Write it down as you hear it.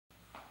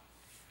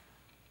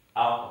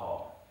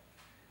Alcohol.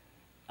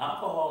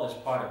 Alcohol is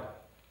part of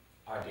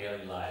our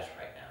daily lives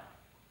right now.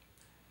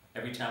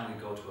 Every time we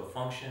go to a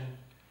function,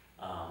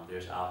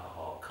 there's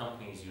alcohol.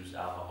 Companies use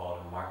alcohol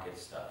to market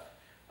stuff.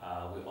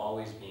 We're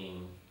always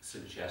being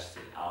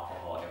suggested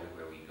alcohol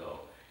everywhere we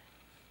go.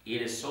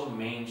 It is so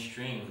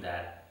mainstream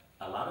that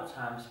a lot of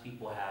times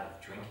people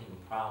have drinking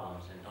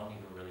problems and don't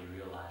even really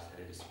realize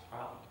that it is a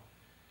problem.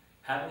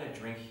 Having a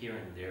drink here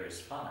and there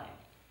is fine.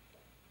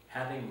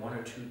 Having one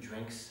or two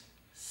drinks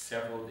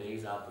several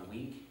days out the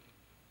week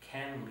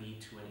can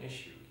lead to an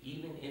issue,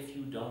 even if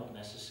you don't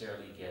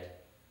necessarily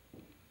get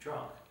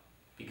drunk.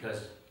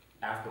 Because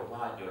after a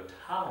while, your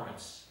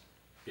tolerance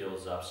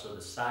builds up, so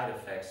the side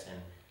effects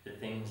and the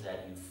things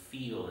that you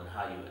feel and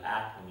how you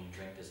act when you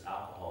drink this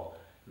alcohol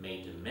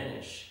may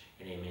diminish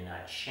and it may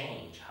not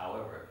change.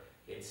 However,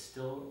 it's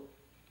still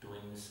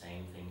doing the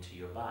same thing to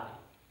your body.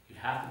 You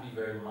have to be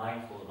very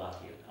mindful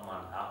about the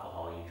amount of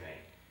alcohol you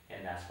drink,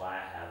 and that's why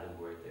I have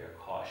the word there,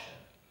 caution.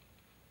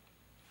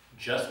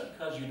 Just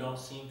because you don't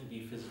seem to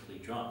be physically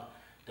drunk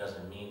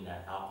doesn't mean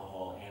that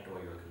alcohol and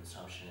or your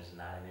consumption is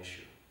not an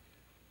issue.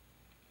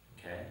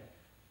 Okay?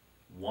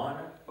 One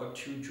or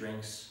two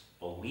drinks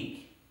a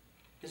week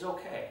is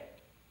okay.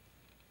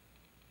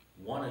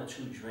 One or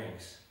two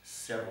drinks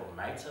several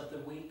nights of the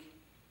week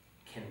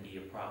can be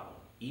a problem,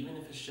 even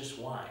if it's just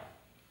wine.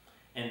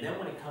 And then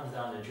when it comes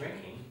down to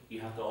drinking, you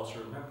have to also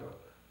remember,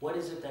 what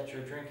is it that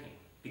you're drinking?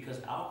 Because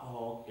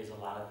alcohol is a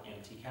lot of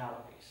empty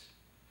calories.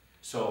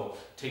 So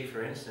take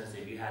for instance,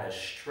 if you had a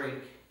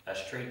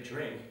straight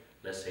drink,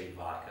 let's say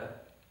vodka,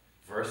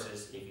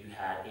 versus if you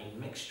had a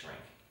mixed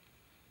drink.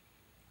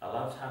 A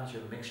lot of times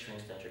your mixed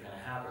drinks that you're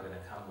gonna have are gonna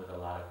come with a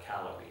lot of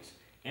calories,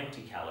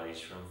 empty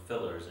calories from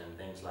fillers and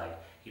things like,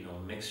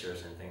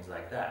 mixers and things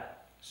like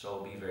that.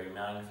 So be very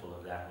mindful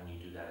of that when you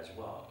do that as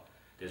well.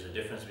 There's a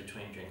difference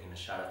between drinking a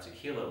shot of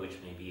tequila, which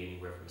may be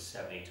anywhere from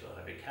 70 to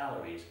 100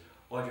 calories,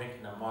 or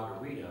drinking a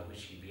margarita,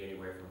 which can be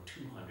anywhere from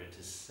 200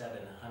 to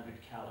 700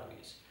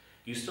 calories.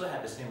 You still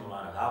have the same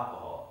amount of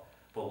alcohol,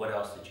 but what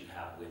else did you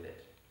have with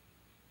it?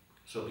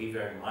 So be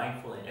very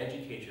mindful and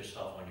educate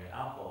yourself on your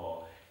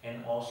alcohol.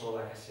 And also,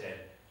 like I said,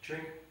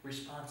 drink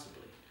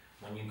responsibly.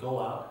 When you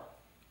go out,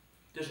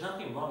 there's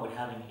nothing wrong with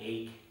having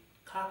a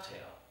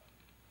cocktail.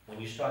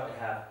 When you start to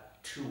have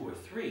 2 or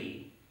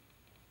 3,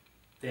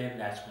 then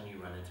that's when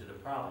you run into the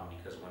problem.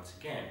 Because once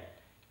again,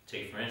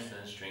 take for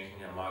instance,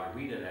 drinking a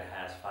margarita that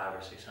has 500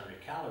 or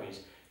 600 calories,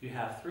 you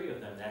have 3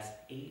 of them, that's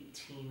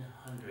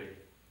 1,800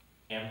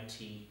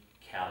 empty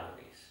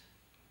calories.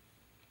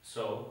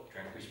 So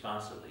drink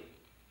responsibly.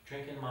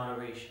 Drink in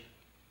moderation.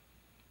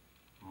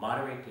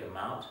 Moderate the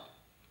amount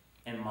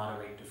and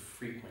moderate the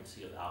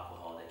frequency of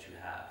alcohol that you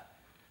have.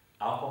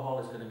 Alcohol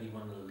is going to be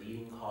one of the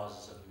leading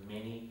causes of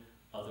many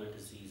other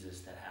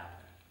diseases that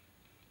happen.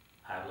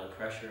 High blood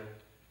pressure,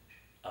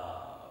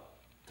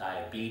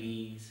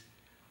 diabetes,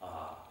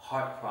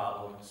 heart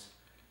problems.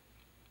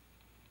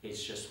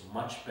 It's just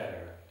much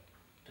better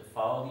to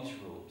follow these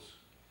rules.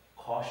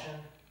 Caution,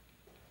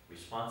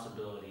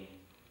 responsibility,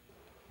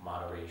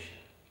 moderation.